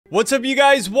What's up, you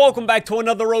guys? Welcome back to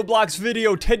another Roblox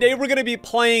video. Today we're gonna be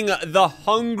playing the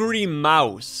Hungry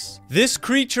Mouse. This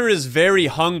creature is very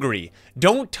hungry.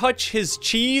 Don't touch his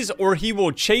cheese or he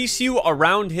will chase you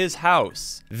around his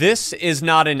house. This is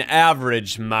not an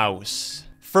average mouse.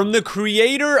 From the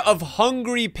creator of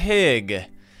Hungry Pig.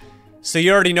 So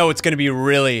you already know it's gonna be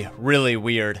really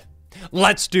weird.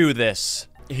 Let's do this.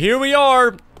 Here we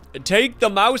are. Take the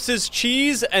mouse's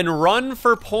cheese and run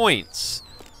for points.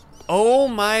 Oh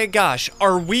my gosh,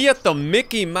 are we at the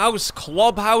Mickey Mouse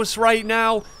Clubhouse right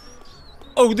now?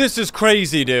 Oh, this is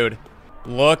crazy, dude.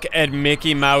 Look at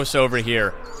Mickey Mouse over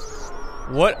here.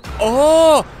 What?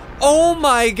 Oh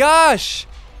my gosh.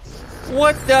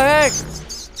 What the heck?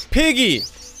 Piggy.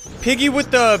 Piggy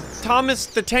with the Thomas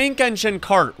the Tank Engine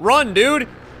cart. Run, dude.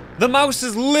 The mouse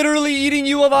is literally eating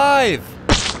you alive.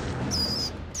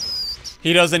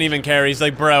 He doesn't even care. He's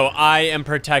like, bro, I am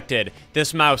protected.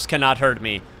 This mouse cannot hurt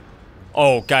me.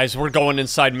 Oh, guys, we're going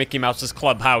inside Mickey Mouse's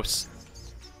clubhouse.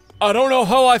 I don't know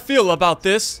how I feel about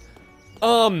this.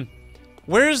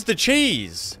 Where's the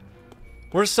cheese?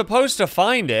 We're supposed to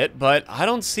find it, but I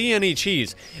don't see any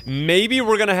cheese. Maybe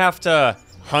we're gonna have to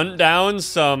hunt down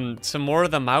some more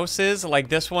of the mouses, like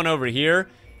this one over here.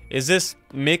 Is this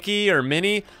Mickey or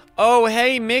Minnie? Oh,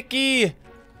 hey, Mickey.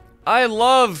 I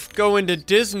love going to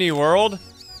Disney World.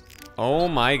 Oh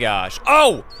my gosh.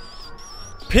 Oh!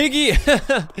 Piggy!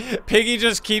 Piggy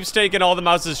just keeps taking all the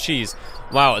mouse's cheese.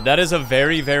 Wow, that is a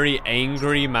very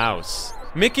angry mouse.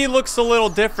 Mickey looks a little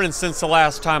different since the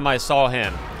last time I saw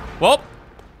him. Well,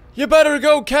 you better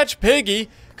go catch Piggy,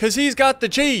 because he's got the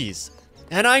cheese.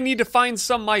 And I need to find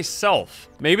some myself.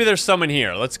 Maybe there's some in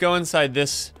here. Let's go inside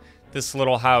this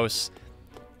little house.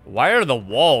 Why are the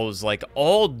walls, like,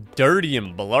 all dirty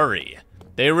and blurry?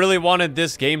 They really wanted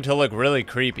this game to look really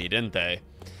creepy, didn't they?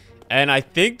 And I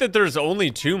think that there's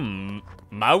only two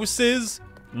mice?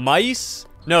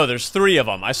 No, there's three of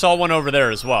them. I saw one over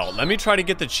there as well. Let me try to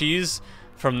get the cheese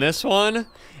from this one.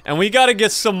 And we gotta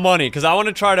get some money, because I want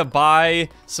to try to buy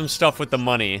some stuff with the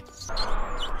money.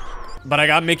 But I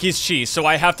got Mickey's cheese, so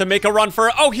I have to make a run for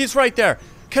it. Oh, he's right there.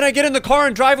 Can I get in the car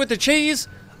and drive with the cheese?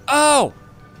 Oh,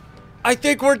 I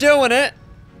think we're doing it.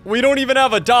 We don't even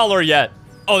have $1 yet.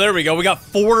 Oh, there we go. We got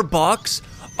 $4.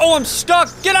 Oh, I'm stuck.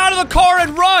 Get out of the car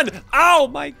and run. Oh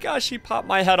my gosh, he popped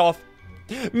my head off.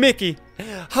 Mickey,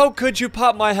 how could you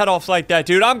pop my head off like that,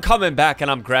 dude? I'm coming back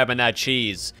and I'm grabbing that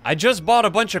cheese. I just bought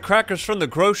a bunch of crackers from the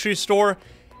grocery store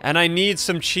and I need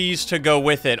some cheese to go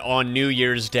with it on New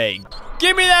Year's Day.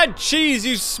 Give me that cheese,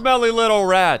 you smelly little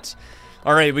rat.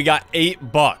 All right, we got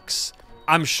 $8.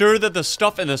 I'm sure that the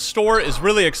stuff in the store is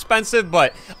really expensive,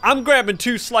 but I'm grabbing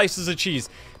 2 slices of cheese.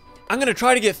 I'm gonna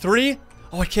try to get 3.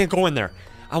 Oh, I can't go in there.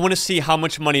 I want to see how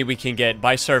much money we can get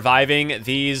by surviving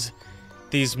these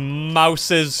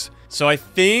mouses. So I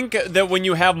think that when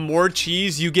you have more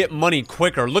cheese, you get money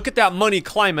quicker. Look at that money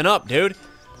climbing up, dude.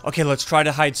 Okay, let's try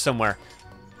to hide somewhere.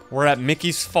 We're at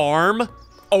Mickey's farm.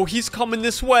 Oh, he's coming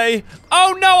this way.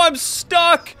 Oh no, I'm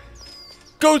stuck.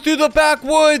 Go through the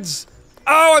backwoods.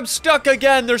 Oh, I'm stuck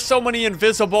again. There's so many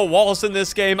invisible walls in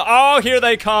this game. Oh, here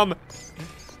they come.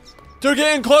 They're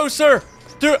getting closer.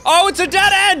 Oh, it's a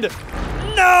dead end.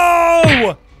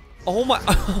 No! Oh my...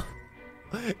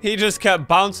 He just kept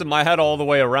bouncing my head all the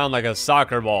way around like a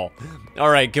soccer ball.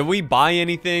 Alright, can we buy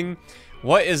anything?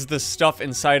 What is the stuff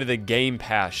inside of the Game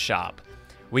Pass shop?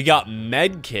 We got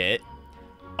med kit,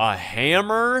 a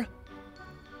hammer,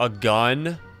 a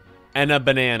gun, and a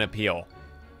banana peel.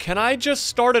 Can I just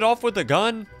start it off with a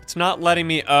gun? It's not letting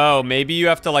me... Oh, maybe you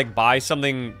have to, like, buy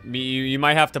something. You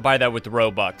might have to buy that with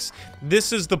Robux.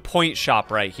 This is the point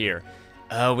shop right here.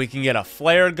 We can get a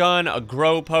flare gun, a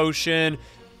grow potion.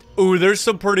 Ooh, there's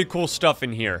some pretty cool stuff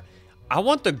in here. I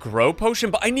want the grow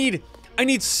potion, but I need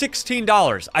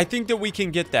 $16. I think that we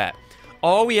can get that.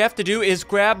 All we have to do is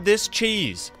grab this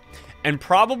cheese and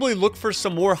probably look for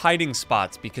some more hiding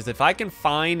spots, because if I can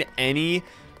find any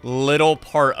little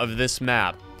part of this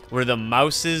map where the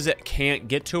mouses can't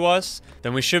get to us,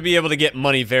 then we should be able to get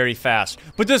money very fast.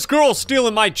 But this girl's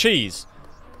stealing my cheese.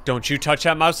 Don't you touch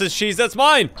that mouse's cheese, that's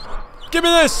mine. Give me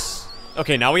this!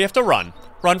 Okay, now we have to run.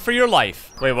 Run for your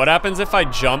life. Wait, what happens if I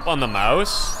jump on the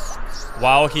mouse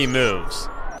while he moves?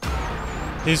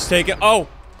 He's taking... Oh,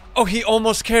 he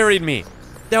almost carried me.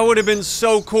 That would have been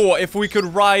so cool if we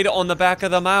could ride on the back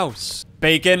of the mouse.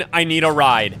 Bacon, I need a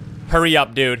ride. Hurry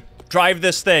up, dude. Drive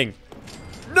this thing.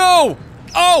 No!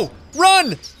 Oh,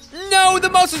 run! No, the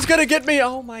mouse is gonna get me.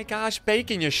 Oh my gosh,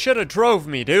 Bacon, you should have drove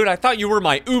me, dude. I thought you were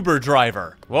my Uber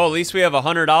driver. Well, at least we have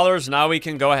 $100. Now we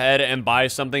can go ahead and buy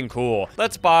something cool.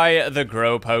 Let's buy the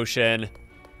grow potion.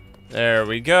 There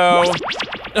we go.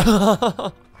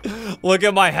 Look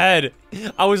at my head.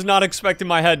 I was not expecting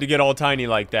my head to get all tiny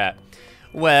like that.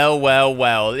 Well, well,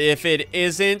 well. If it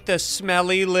isn't the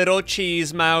smelly little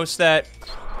cheese mouse that...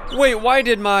 Wait, why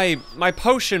did my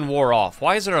potion wore off?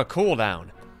 Why is there a cooldown?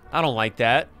 I don't like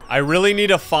that. I really need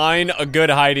to find a good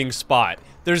hiding spot.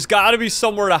 There's got to be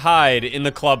somewhere to hide in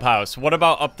the clubhouse. What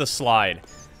about up the slide?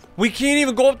 We can't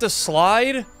even go up the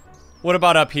slide? What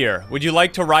about up here? Would you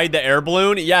like to ride the air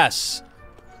balloon? Yes.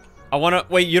 I want to...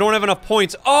 Wait, you don't have enough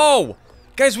points. Oh!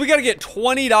 Guys, we got to get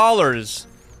 $20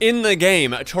 in the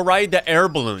game to ride the air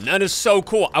balloon. That is so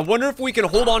cool. I wonder if we can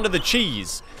hold on to the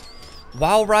cheese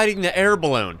while riding the air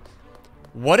balloon.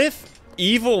 What if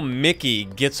evil Mickey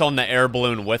gets on the air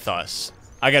balloon with us?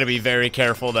 I got to be very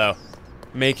careful, though.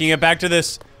 Making it back to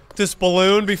this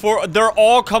balloon before... They're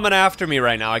all coming after me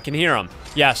right now. I can hear them.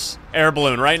 Yes, air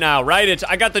balloon right now. Ride it.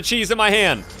 I got the cheese in my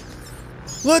hand.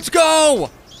 Let's go!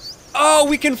 Oh,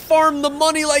 we can farm the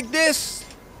money like this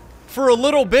for a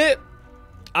little bit.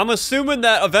 I'm assuming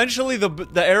that eventually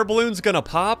the air balloon's gonna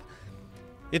pop.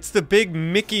 It's the big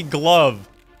Mickey glove.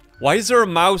 Why is there a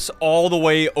mouse all the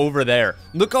way over there?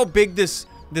 Look how big this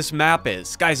map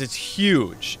is. Guys, it's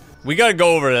huge. We gotta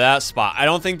go over to that spot. I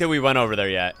don't think that we went over there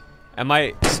yet. Am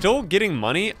I still getting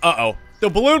money? Uh-oh. The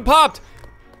balloon popped!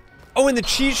 Oh, and the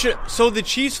cheese so the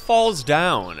cheese falls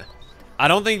down. I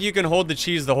don't think you can hold the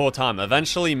cheese the whole time.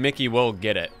 Eventually, Mickey will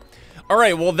get it.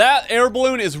 Alright, well, that air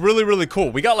balloon is really, really cool.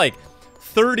 We got like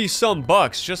 30-some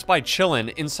bucks just by chilling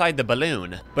inside the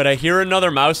balloon. But I hear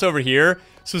another mouse over here.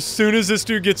 So as soon as this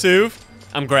dude gets oofed,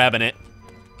 I'm grabbing it.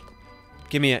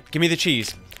 Give me it. Give me the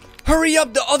cheese. Hurry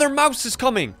up, the other mouse is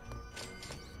coming.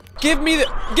 Give me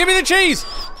the cheese.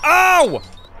 Ow!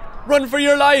 Run for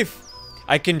your life.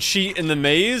 I can cheat in the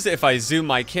maze if I zoom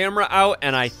my camera out,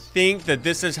 and I think that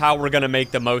this is how we're gonna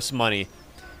make the most money.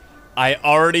 I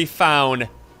already found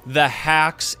the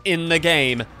hacks in the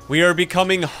game. We are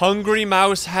becoming hungry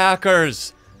mouse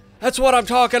hackers. That's what I'm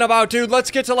talking about, dude.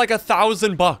 Let's get to like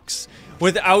 $1,000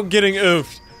 without getting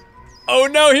oofed. Oh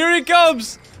no, here he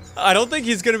comes. I don't think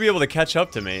he's gonna be able to catch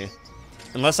up to me.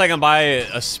 Unless I can buy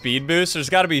a speed boost. There's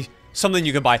gotta be something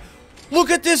you can buy. Look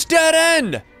at this dead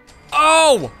end.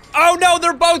 Oh! Oh no,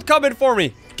 they're both coming for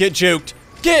me. Get juked.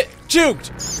 Get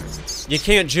juked. You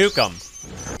can't juke them.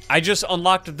 I just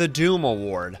unlocked the Doom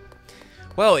Award.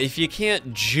 Well, if you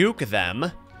can't juke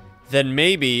them, then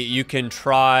maybe you can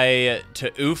try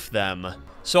to oof them.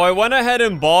 So I went ahead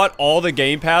and bought all the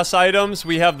Game Pass items.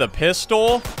 We have the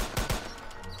pistol.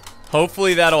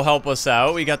 Hopefully that'll help us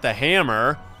out. We got the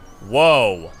hammer.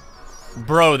 Whoa.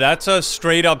 Bro, that's a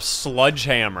straight up sludge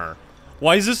hammer.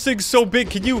 Why is this thing so big?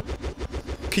 Can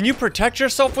you protect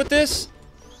yourself with this?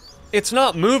 It's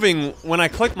not moving when I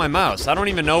click my mouse. I don't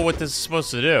even know what this is supposed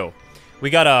to do.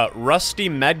 We got a rusty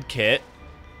med kit.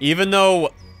 Even though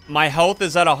my health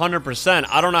is at 100%,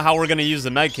 I don't know how we're gonna use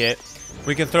the med kit.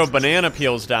 We can throw banana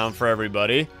peels down for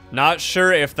everybody. Not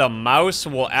sure if the mouse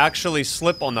will actually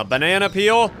slip on the banana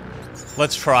peel.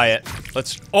 Let's try it.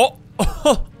 Oh!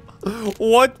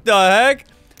 What the heck?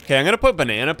 Okay, I'm gonna put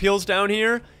banana peels down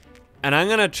here. And I'm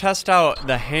gonna test out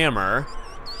the hammer.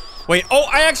 Wait, oh,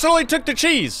 I accidentally took the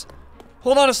cheese.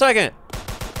 Hold on a second.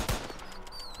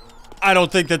 I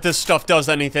don't think that this stuff does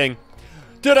anything.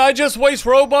 Did I just waste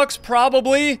Robux?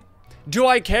 Probably. Do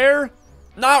I care?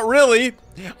 Not really.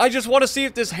 I just want to see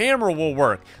if this hammer will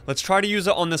work. Let's try to use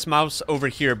it on this mouse over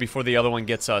here before the other one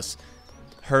gets us.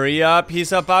 Hurry up,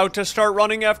 he's about to start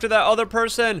running after that other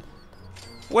person.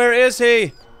 Where is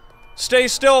he? Stay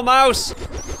still, mouse.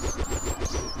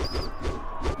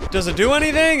 Does it do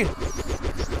anything?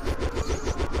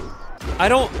 I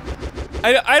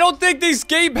don't think these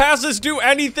game passes do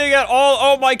anything at all.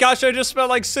 Oh my gosh, I just spent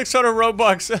like 600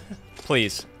 Robux.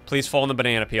 Please fall in the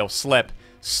banana peel. Slip,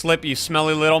 you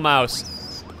smelly little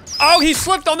mouse. Oh, he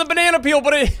slipped on the banana peel,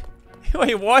 but it,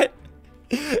 wait, what?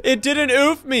 It didn't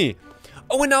oof me.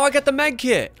 Oh, and now I got the med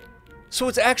kit. So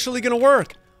it's actually gonna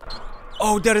work.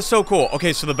 Oh, that is so cool.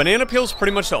 Okay, so the banana peel is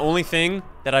pretty much the only thing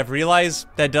that I've realized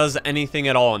that does anything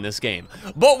at all in this game.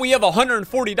 But we have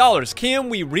 $140. Can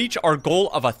we reach our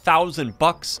goal of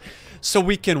 $1,000 so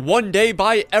we can one day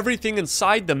buy everything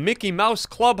inside the Mickey Mouse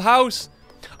Clubhouse?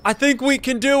 I think we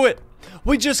can do it.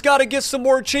 We just gotta get some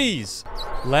more cheese.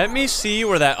 Let me see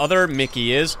where that other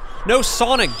Mickey is. No,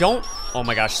 Sonic, don't. Oh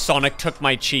my gosh, Sonic took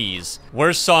my cheese.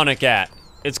 Where's Sonic at?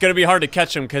 It's gonna be hard to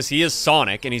catch him because he is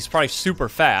Sonic and he's probably super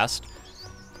fast.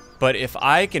 But if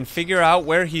I can figure out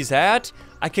where he's at,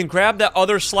 I can grab that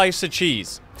other slice of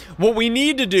cheese. What we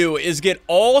need to do is get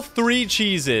all 3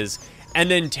 cheeses and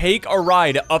then take a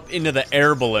ride up into the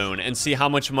air balloon and see how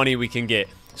much money we can get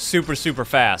super, super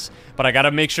fast. But I gotta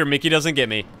make sure Mickey doesn't get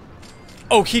me.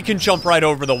 Oh, he can jump right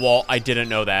over the wall. I didn't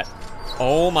know that.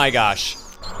 Oh my gosh.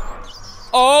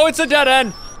 Oh, it's a dead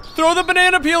end. Throw the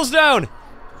banana peels down.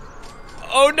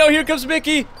 Oh no, here comes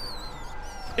Mickey.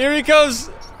 Here he goes.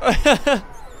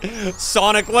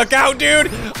 Sonic, look out, dude.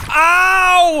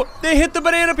 Ow! They hit the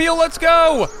banana peel. Let's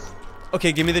go.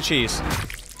 Okay, give me the cheese.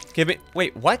 Give me,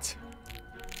 wait, what?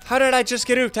 How did I just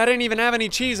get oofed? I didn't even have any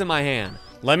cheese in my hand.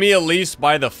 Let me at least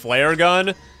buy the flare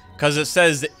gun, because it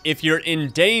says if you're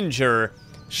in danger,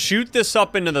 shoot this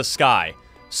up into the sky.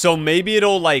 So maybe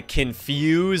it'll like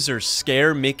confuse or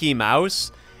scare Mickey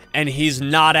Mouse, and he's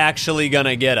not actually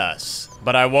gonna get us.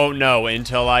 But I won't know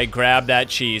until I grab that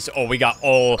cheese. Oh, we got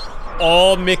all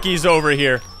Mickeys over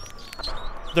here.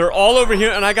 They're all over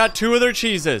here, and I got 2 of their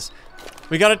cheeses.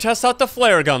 We gotta test out the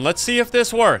flare gun. Let's see if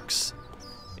this works.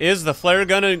 Is the flare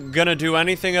gun gonna do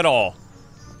anything at all?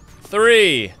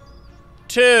 3,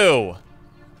 2,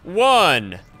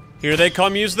 1. Here they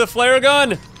come, use the flare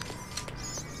gun.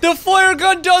 The flare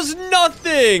gun does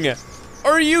nothing!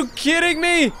 Are you kidding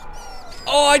me?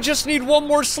 Oh, I just need one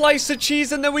more slice of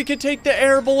cheese and then we can take the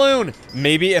air balloon.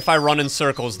 Maybe if I run in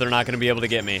circles, they're not gonna be able to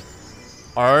get me.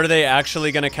 Are they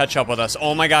actually gonna catch up with us?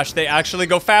 Oh my gosh, they actually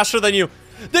go faster than you.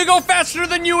 They go faster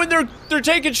than you and they're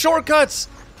taking shortcuts.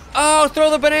 Oh, throw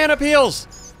the banana peels.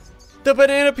 The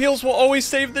banana peels will always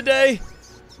save the day.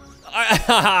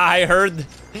 I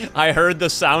heard the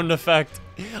sound effect.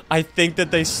 I think that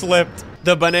they slipped.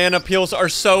 The banana peels are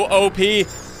so OP.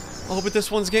 Oh, but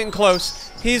this one's getting close.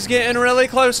 He's getting really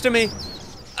close to me.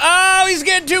 Oh, he's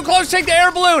getting too close. Take the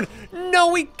air balloon.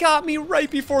 No, he got me right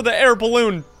before the air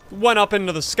balloon went up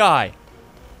into the sky.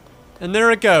 And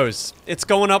there it goes. It's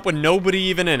going up with nobody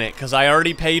even in it because I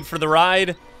already paid for the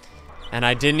ride and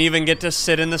I didn't even get to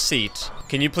sit in the seat.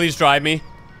 Can you please drive me?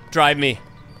 Drive me.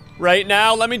 Right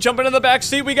now, let me jump into the back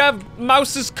seat. We got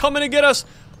mouses coming to get us.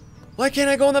 Why can't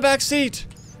I go in the back seat?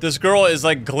 This girl is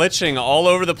like glitching all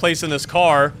over the place in this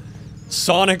car.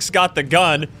 Sonic's got the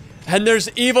gun, and there's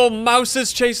evil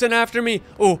mouses chasing after me.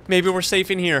 Oh, maybe we're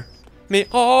safe in here.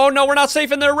 Oh, no, we're not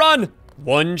safe in there. Run.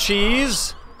 1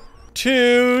 cheese.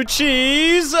 2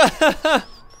 cheese.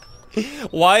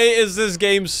 Why is this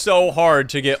game so hard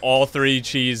to get all 3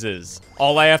 cheeses?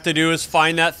 All I have to do is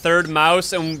find that 3rd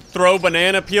mouse and throw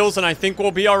banana peels, and I think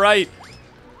we'll be all right.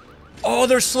 Oh,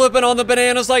 they're slipping on the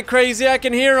bananas like crazy. I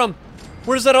can hear them.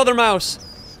 Where's that other mouse?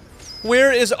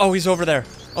 Where is... Oh, he's over there.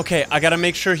 Okay, I gotta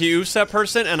make sure he oofs that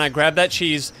person, and I grab that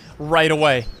cheese right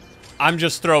away. I'm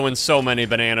just throwing so many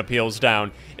banana peels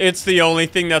down. It's the only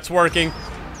thing that's working.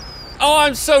 Oh,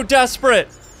 I'm so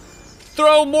desperate.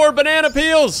 Throw more banana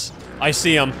peels. I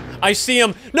see him. I see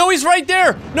him. No, he's right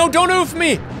there. No, don't oof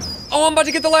me. Oh, I'm about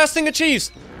to get the last thing of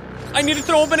cheese. I need to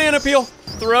throw a banana peel.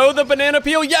 Throw the banana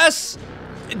peel. Yes.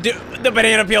 The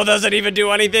banana peel doesn't even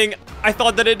do anything. I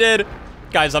thought that it did.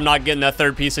 Guys, I'm not getting that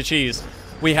 3rd piece of cheese.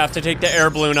 We have to take the air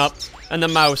balloon up, and the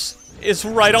mouse is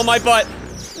right on my butt.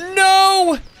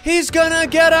 No! He's gonna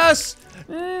get us!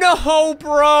 No,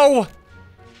 bro!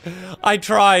 I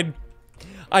tried.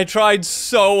 I tried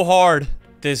so hard.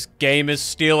 This game is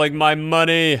stealing my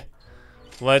money.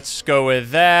 Let's go with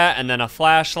that, and then a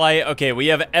flashlight. Okay, we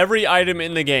have every item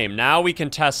in the game. Now we can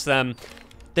test them.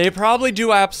 They probably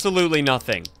do absolutely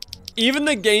nothing. Even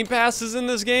the game passes in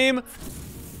this game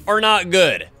are not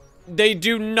good. They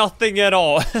do nothing at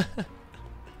all.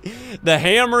 The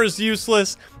hammer is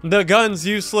useless. The gun's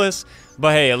useless.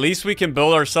 But hey, at least we can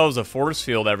build ourselves a force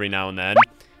field every now and then.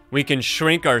 We can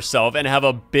shrink ourselves and have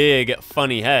a big,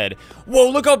 funny head. Whoa,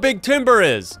 look how big Timber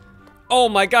is. Oh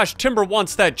my gosh, Timber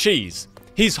wants that cheese.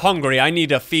 He's hungry. I need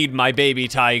to feed my baby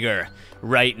tiger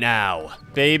right now.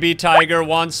 Baby tiger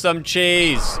wants some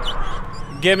cheese.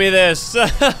 Give me this.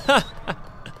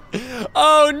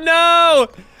 Oh no!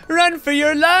 Run for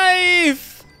your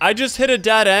life! I just hit a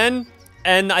dead end,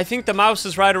 and I think the mouse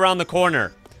is right around the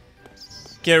corner.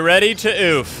 Get ready to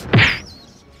oof.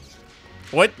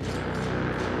 What?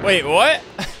 Wait, what?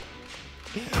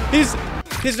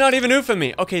 He's not even oofing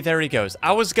me. Okay, there he goes.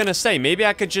 I was gonna say, maybe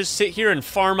I could just sit here and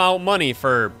farm out money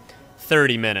for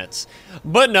 30 minutes.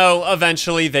 But no,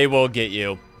 eventually they will get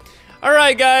you.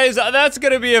 Alright guys, that's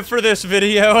gonna be it for this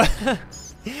video.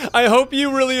 I hope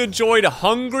you really enjoyed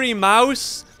Hungry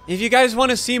Mouse. If you guys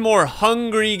want to see more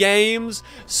hungry games,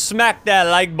 smack that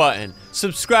like button,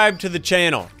 subscribe to the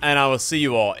channel, and I will see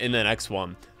you all in the next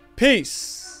one.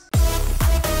 Peace!